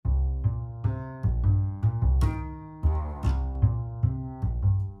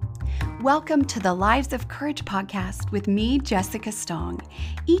Welcome to the Lives of Courage podcast with me, Jessica Stong.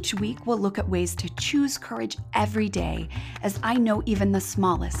 Each week, we'll look at ways to choose courage every day, as I know even the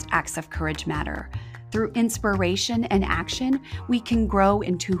smallest acts of courage matter. Through inspiration and action, we can grow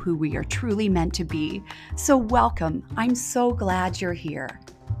into who we are truly meant to be. So welcome. I'm so glad you're here.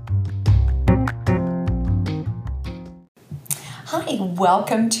 Hi,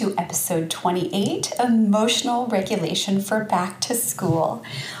 welcome to episode 28, Emotional Regulation for Back to School.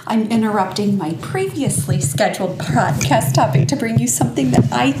 I'm interrupting my previously scheduled podcast topic to bring you something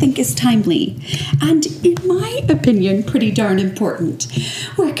that I think is timely and, in my opinion, pretty darn important.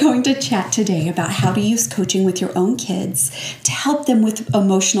 We're going to chat today about how to use coaching with your own kids to help them with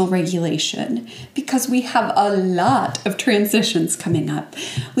emotional regulation, because we have a lot of transitions coming up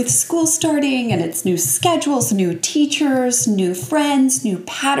with school starting and its new schedules, new teachers, new friends, new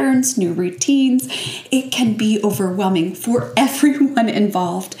patterns, new routines. It can be overwhelming for everyone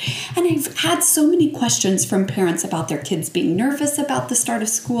involved. And I've had so many questions from parents about their kids being nervous about the start of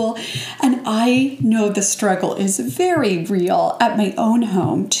school. And I know the struggle is very real at my own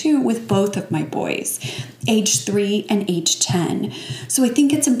home, too, with both of my boys, age 3 and age 10. So I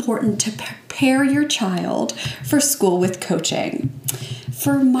think it's important to prepare your child for school with coaching.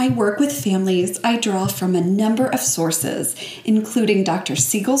 For my work with families, I draw from a number of sources, including Dr.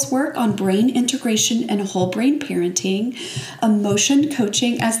 Siegel's work on brain integration and whole brain parenting, emotion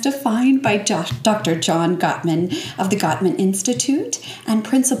coaching as defined by Dr. John Gottman of the Gottman Institute, and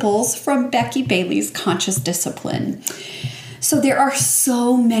principles from Becky Bailey's Conscious Discipline. So there are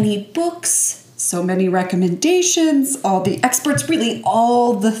so many books, so many recommendations, all the experts, really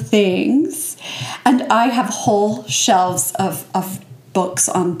all the things. And I have whole shelves of books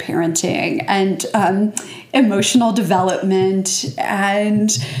on parenting and emotional development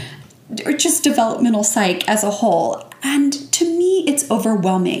and just developmental psych as a whole. And to me, it's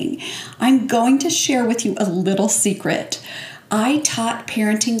overwhelming. I'm going to share with you a little secret. I taught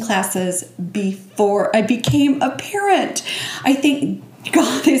parenting classes before I became a parent. I think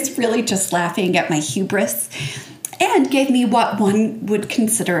God is really just laughing at my hubris and gave me what one would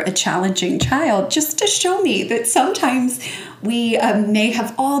consider a challenging child, just to show me that sometimes we may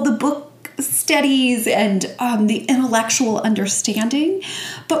have all the book studies and the intellectual understanding,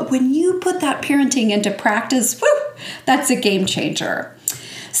 but when you put that parenting into practice, that's a game changer.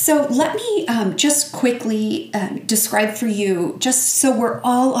 So let me just quickly describe for you, just so we're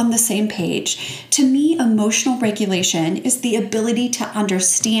all on the same page. To me, emotional regulation is the ability to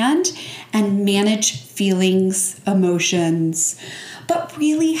understand and manage feelings, emotions. But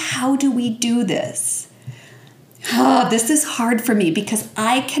really, how do we do this? This is hard for me because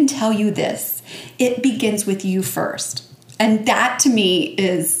I can tell you this. It begins with you first. And that to me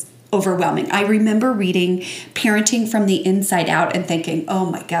is overwhelming. I remember reading Parenting from the Inside Out and thinking, oh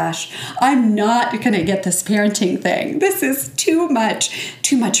my gosh, I'm not going to get this parenting thing. This is too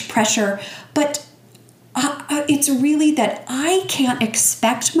much pressure. But it's really that I can't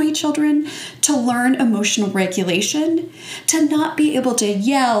expect my children to learn emotional regulation, to not be able to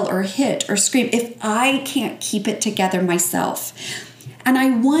yell or hit or scream if I can't keep it together myself. And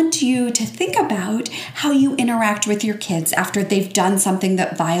I want you to think about how you interact with your kids after they've done something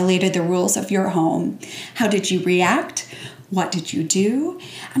that violated the rules of your home. How did you react? What did you do?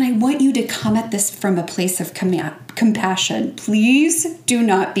 And I want you to come at this from a place of compassion. Please do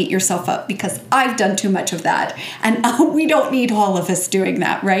not beat yourself up, because I've done too much of that. And we don't need all of us doing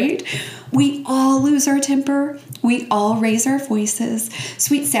that, right? We all lose our temper. We all raise our voices.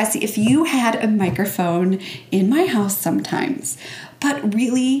 Sweet Sassy, if you had a microphone in my house sometimes, but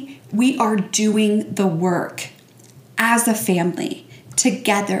really we are doing the work as a family.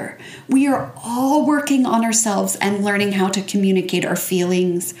 Together, we are all working on ourselves and learning how to communicate our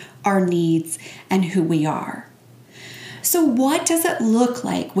feelings, our needs, and who we are. So what does it look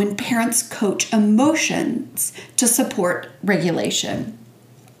like when parents coach emotions to support regulation?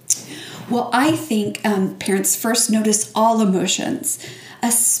 Well, I think parents first notice all emotions,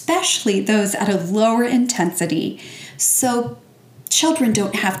 especially those at a lower intensity, so children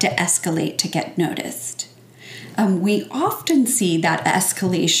don't have to escalate to get noticed. We often see that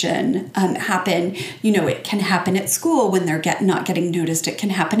escalation happen. It can happen at school when they're not getting noticed. It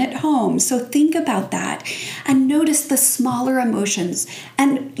can happen at home. So think about that and notice the smaller emotions.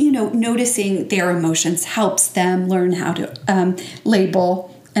 And, noticing their emotions helps them learn how to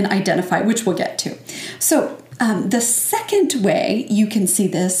label and identify, which we'll get to. So the second way you can see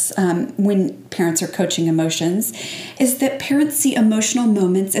this when parents are coaching emotions is that parents see emotional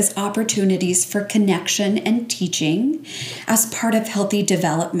moments as opportunities for connection and teaching as part of healthy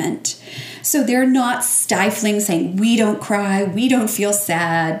development. So they're not stifling, saying, we don't cry, we don't feel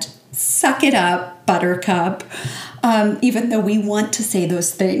sad, suck it up, buttercup. Even though we want to say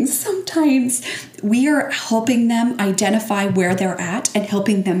those things, sometimes we are helping them identify where they're at and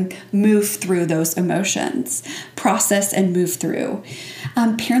helping them move through those emotions, process and move through.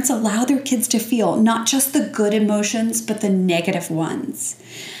 Parents allow their kids to feel not just the good emotions, but the negative ones.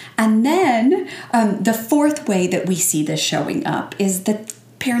 And then the fourth way that we see this showing up is that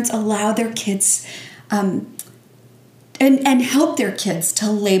parents allow their kids and help their kids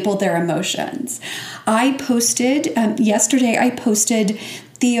to label their emotions. Yesterday I posted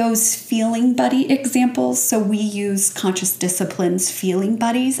Theo's feeling buddy examples. So we use Conscious Discipline's feeling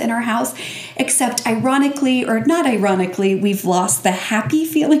buddies in our house, except ironically or not ironically, we've lost the happy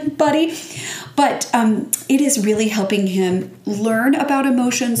feeling buddy. But it is really helping him learn about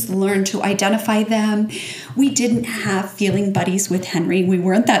emotions, learn to identify them. We didn't have feeling buddies with Henry. We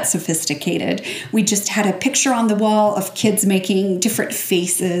weren't that sophisticated. We just had a picture on the wall of kids making different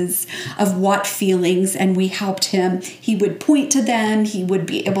faces of what feelings, and we helped him. He would point to them. He would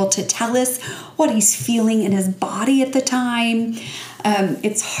be able to tell us what he's feeling in his body at the time.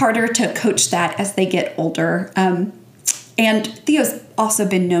 It's harder to coach that as they get older. And Theo's also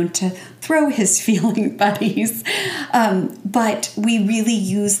been known to throw his feeling buddies, but we really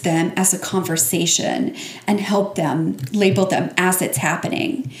use them as a conversation and help them label them as it's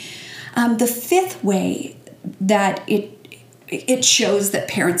happening. The fifth way that it shows that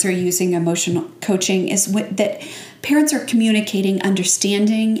parents are using emotional coaching is that parents are communicating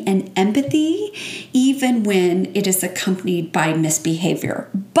understanding and empathy, even when it is accompanied by misbehavior.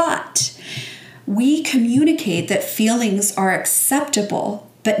 But we communicate that feelings are acceptable,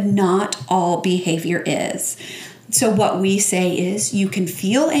 but not all behavior is. So what we say is you can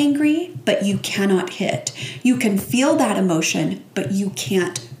feel angry, but you cannot hit. You can feel that emotion, but you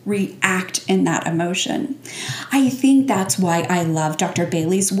can't react in that emotion. I think that's why I love Dr.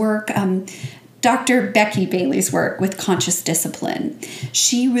 Bailey's work. Dr. Becky Bailey's work with Conscious Discipline.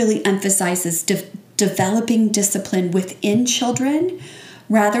 She really emphasizes developing discipline within children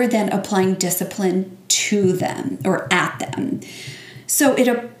rather than applying discipline to them or at them. So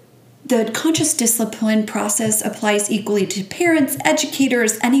the conscious discipline process applies equally to parents,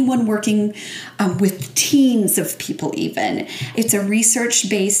 educators, anyone working with teams of people even. It's a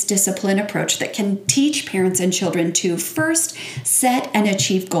research-based discipline approach that can teach parents and children to first set and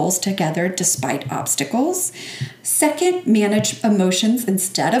achieve goals together despite obstacles. Second, manage emotions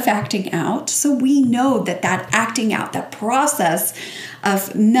instead of acting out. So we know that acting out, that process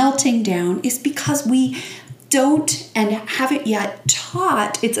of melting down is because we don't and haven't yet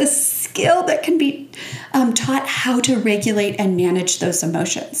taught. It's a skill that can be taught how to regulate and manage those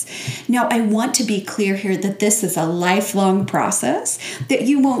emotions. Now, I want to be clear here that this is a lifelong process, that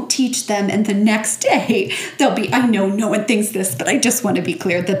you won't teach them and the next day they'll be, I know no one thinks this, but I just want to be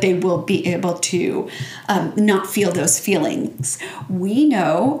clear that they will be able to not feel those feelings. We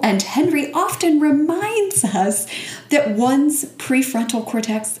know, and Henry often reminds us, that one's prefrontal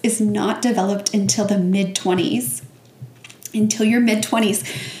cortex is not developed until the mid-20s, until your mid-20s.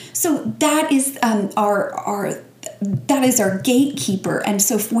 So that is our gatekeeper. And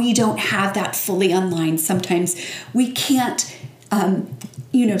so if we don't have that fully online, sometimes we can't,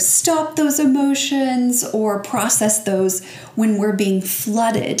 stop those emotions or process those when we're being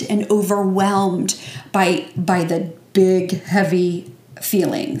flooded and overwhelmed by the big, heavy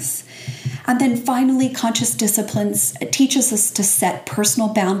feelings. And then finally, conscious disciplines teaches us to set personal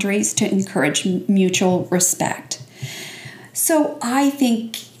boundaries to encourage mutual respect. So I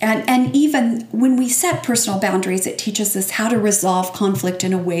think, and even when we set personal boundaries, it teaches us how to resolve conflict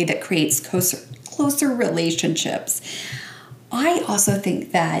in a way that creates closer relationships. I also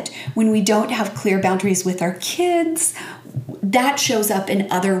think that when we don't have clear boundaries with our kids, that shows up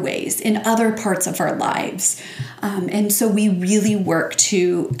in other ways, in other parts of our lives. And so we really work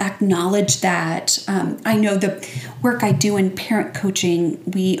to acknowledge that. I know the work I do in parent coaching,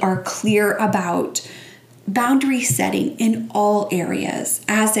 we are clear about boundary setting in all areas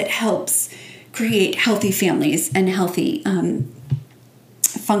as it helps create healthy families and healthy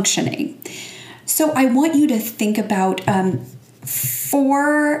functioning. So I want you to think about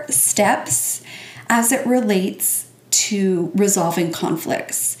 4 steps as it relates to resolving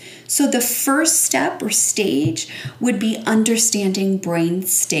conflicts. So the first step or stage would be understanding brain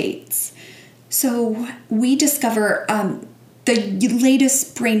states. So we discover the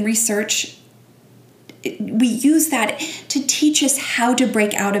latest brain research. We use that to teach us how to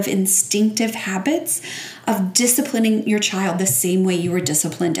break out of instinctive habits of disciplining your child the same way you were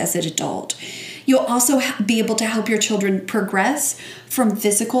disciplined as an adult. You'll also be able to help your children progress from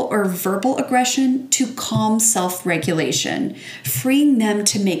physical or verbal aggression to calm self-regulation, freeing them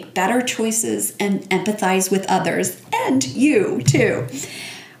to make better choices and empathize with others, and you too.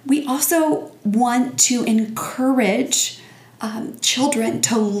 We also want to encourage children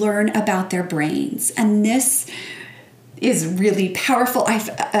to learn about their brains, and this is really powerful.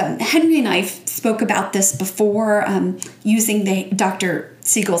 Henry and I spoke about this before using the Dr.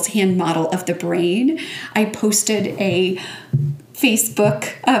 Siegel's hand model of the brain. I posted a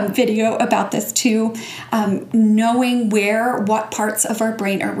Facebook video about this too. Knowing what parts of our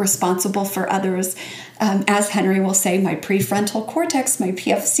brain are responsible for others. As Henry will say, my prefrontal cortex, my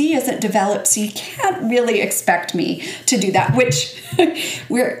PFC isn't developed, so you can't really expect me to do that, which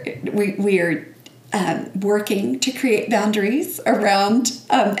we're working to create boundaries around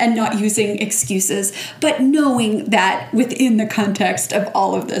and not using excuses, but knowing that within the context of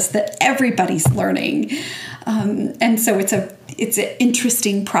all of this, that everybody's learning. And so it's an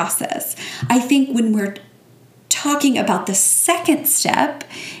interesting process. I think when we're talking about the second step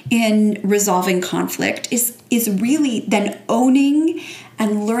in resolving conflict is really then owning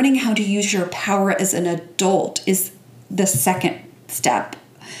and learning how to use your power as an adult is the second step.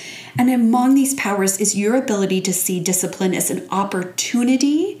 And among these powers is your ability to see discipline as an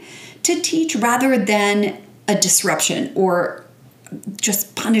opportunity to teach rather than a disruption or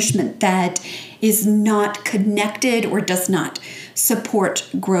just punishment that is not connected or does not support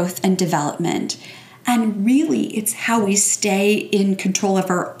growth and development. And really, it's how we stay in control of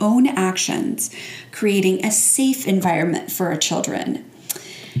our own actions, creating a safe environment for our children.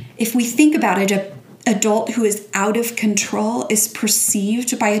 If we think about it, an adult who is out of control is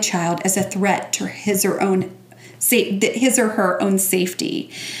perceived by a child as a threat to his or her own safety.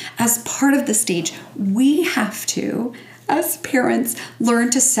 As part of the stage, we have to, as parents,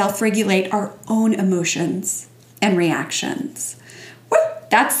 learn to self-regulate our own emotions and reactions. Well,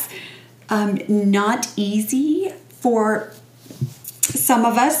 that's not easy for some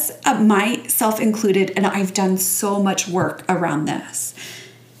of us, myself included, and I've done so much work around this.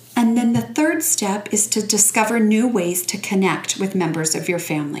 And then the third step is to discover new ways to connect with members of your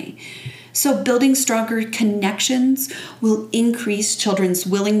family. So building stronger connections will increase children's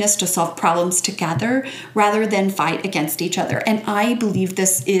willingness to solve problems together rather than fight against each other. And I believe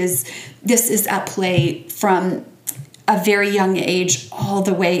this is at play from a very young age all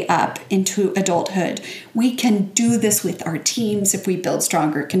the way up into adulthood. We can do this with our teams if we build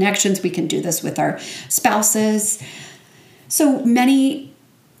stronger connections. We can do this with our spouses. So many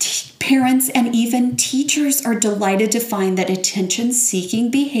parents and even teachers are delighted to find that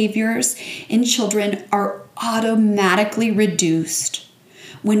attention-seeking behaviors in children are automatically reduced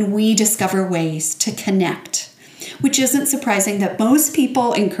when we discover ways to connect, which isn't surprising that most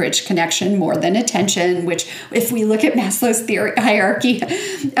people encourage connection more than attention, which if we look at Maslow's hierarchy,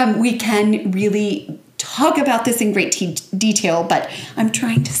 we can really talk about this in great detail, but I'm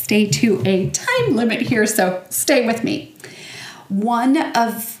trying to stay to a time limit here, so stay with me. One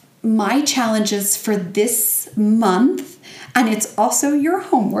of my challenges for this month, and it's also your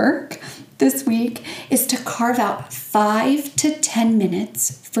homework this week, is to carve out 5 to 10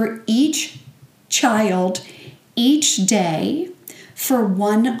 minutes for each child each day for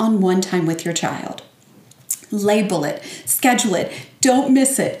one-on-one time with your child. Label it, schedule it, don't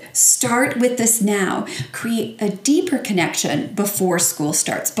miss it. Start with this now. Create a deeper connection before school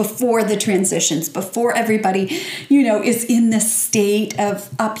starts, before the transitions, before everybody, is in this state of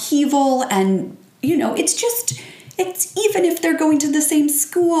upheaval. And, it's even if they're going to the same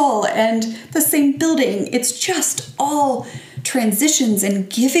school and the same building, it's just all transitions and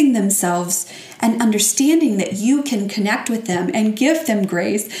giving themselves and understanding that you can connect with them and give them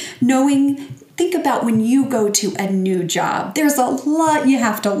grace, think about when you go to a new job. There's a lot you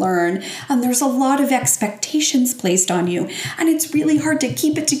have to learn, and there's a lot of expectations placed on you. And it's really hard to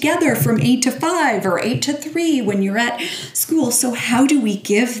keep it together from 8 to 5 or 8 to 3 when you're at school. So how do we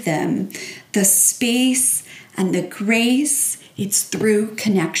give them the space and the grace? It's through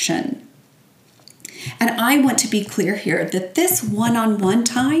connection. And I want to be clear here that this one-on-one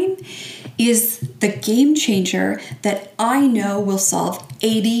time is the game changer that I know will solve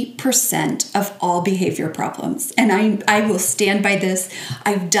 80% of all behavior problems. And I will stand by this.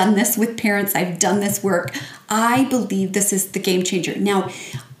 I've done this with parents. I've done this work. I believe this is the game changer. Now,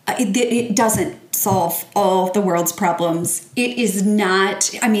 it doesn't solve all the world's problems. It is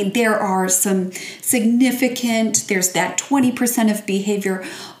not, there are some significant, there's that 20% of behavior,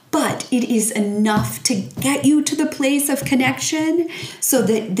 but it is enough to get you to the place of connection so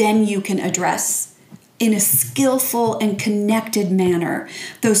that then you can address in a skillful and connected manner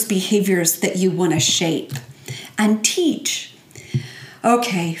those behaviors that you want to shape and teach.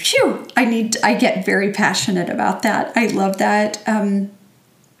 Okay, phew, I get very passionate about that. I love that. I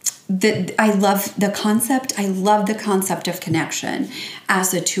love the concept. I love the concept of connection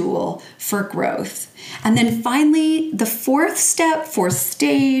as a tool for growth. And then finally, the fourth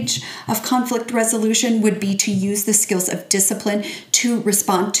stage of conflict resolution would be to use the skills of discipline to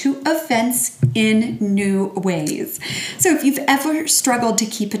respond to events in new ways. So if you've ever struggled to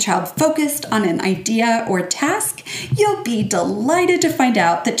keep a child focused on an idea or task, you'll be delighted to find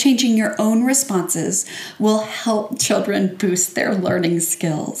out that changing your own responses will help children boost their learning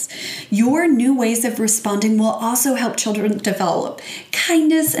skills. Your new ways of responding will also help children develop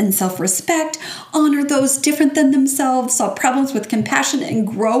kindness and self-respect, honor those different than themselves, solve problems with compassion, and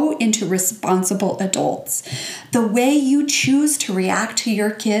grow into responsible adults. The way you choose to react to your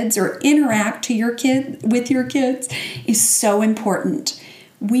kids or interact with your kids is so important.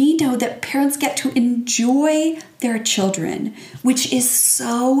 We know that parents get to enjoy their children, which is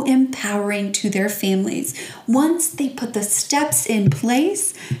so empowering to their families once they put the steps in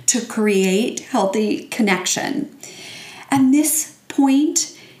place to create healthy connection. And this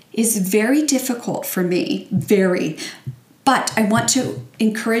point is very difficult for me, but I want to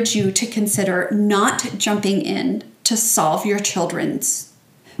encourage you to consider not jumping in to solve your children's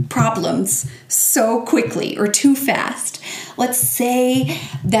problems so quickly or too fast. Let's say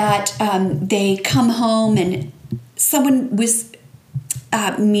that they come home and someone was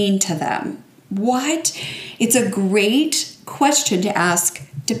mean to them. What? It's a great question to ask,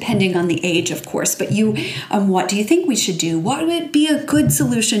 depending on the age, of course, but what do you think we should do? What would be a good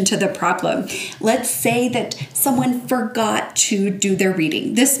solution to the problem? Let's say that someone forgot to do their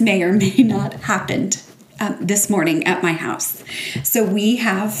reading. This may or may not happen this morning at my house. So we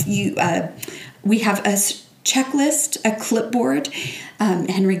have a checklist, a clipboard.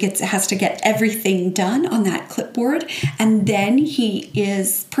 Henry has to get everything done on that clipboard, and then he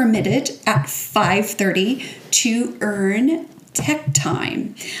is permitted at 5:30 to earn tech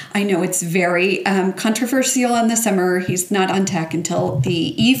time. I know it's very controversial in the summer. He's not on tech until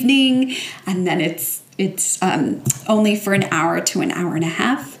the evening, and then it's only for an hour to an hour and a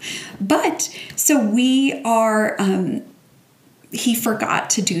half. But so we are, he forgot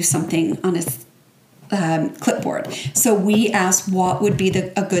to do something on his clipboard. So we asked what would be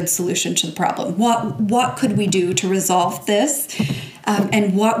a good solution to the problem. What could we do to resolve this?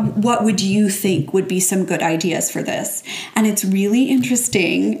 And what would you think would be some good ideas for this? And it's really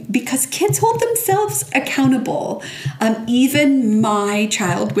interesting because kids hold themselves accountable. Even my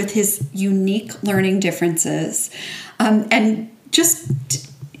child with his unique learning differences and just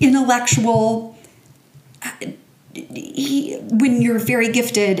intellectual, when you're very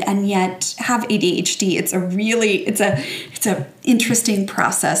gifted and yet have ADHD, it's a interesting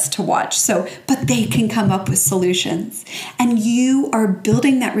process to watch. So, but they can come up with solutions, and you are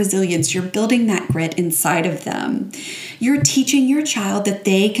building that resilience. You're building that grit inside of them. You're teaching your child that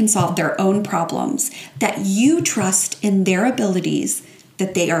they can solve their own problems, that you trust in their abilities,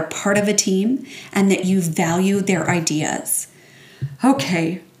 that they are part of a team, and that you value their ideas.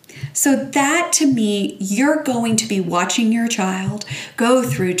 Okay. So that, to me, you're going to be watching your child go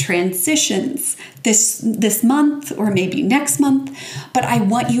through transitions this month or maybe next month, but I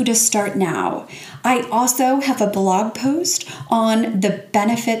want you to start now. I also have a blog post on the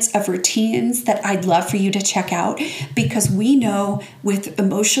benefits of routines that I'd love for you to check out, because we know with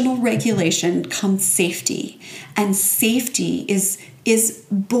emotional regulation comes safety, and safety is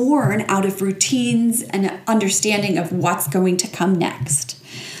born out of routines and an understanding of what's going to come next.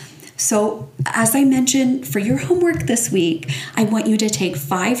 So, as I mentioned, for your homework this week, I want you to take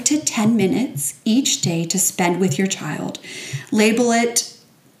 5 to 10 minutes each day to spend with your child. Label it,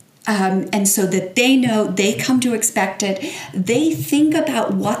 and so that they know, they come to expect it. They think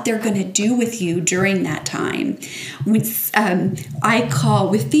about what they're going to do with you during that time. I call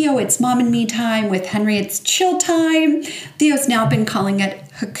with Theo, it's mom and me time. With Henry, it's chill time. Theo's now been calling it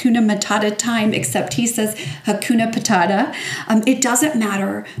Hakuna Matata time, except he says Hakuna Patata. It doesn't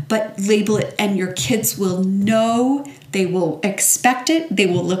matter, but label it, and your kids will know. They will expect it. They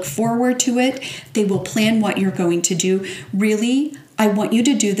will look forward to it. They will plan what you're going to do. Really, I want you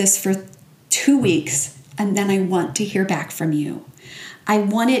to do this for 2 weeks, and then I want to hear back from you. I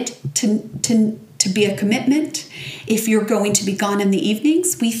want it to be a commitment. If you're going to be gone in the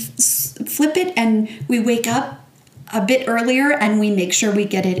evenings, we flip it and we wake up a bit earlier and we make sure we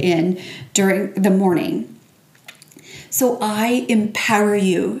get it in during the morning. So I empower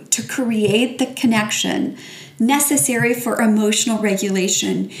you to create the connection necessary for emotional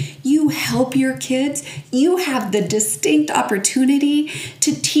regulation. You help your kids. You have the distinct opportunity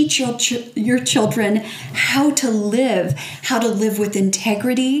to teach your children how to live with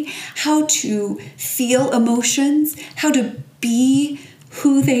integrity, how to feel emotions, how to be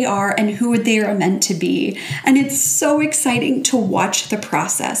who they are and who they are meant to be. And it's so exciting to watch the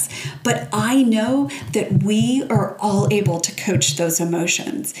process. But I know that we are all able to coach those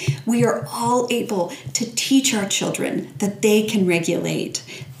emotions. We are all able to teach our children that they can regulate.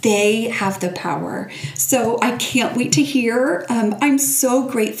 They have the power. So I can't wait to hear. I'm so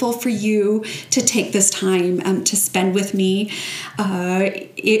grateful for you to take this time to spend with me.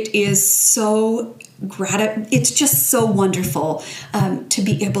 It is so it's just so wonderful to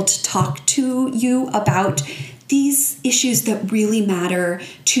be able to talk to you about these issues that really matter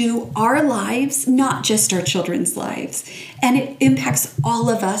to our lives, not just our children's lives. And it impacts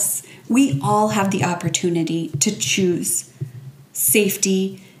all of us. We all have the opportunity to choose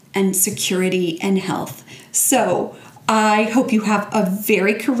safety and security and health. So I hope you have a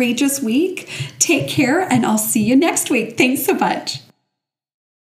very courageous week. Take care, and I'll see you next week. Thanks so much.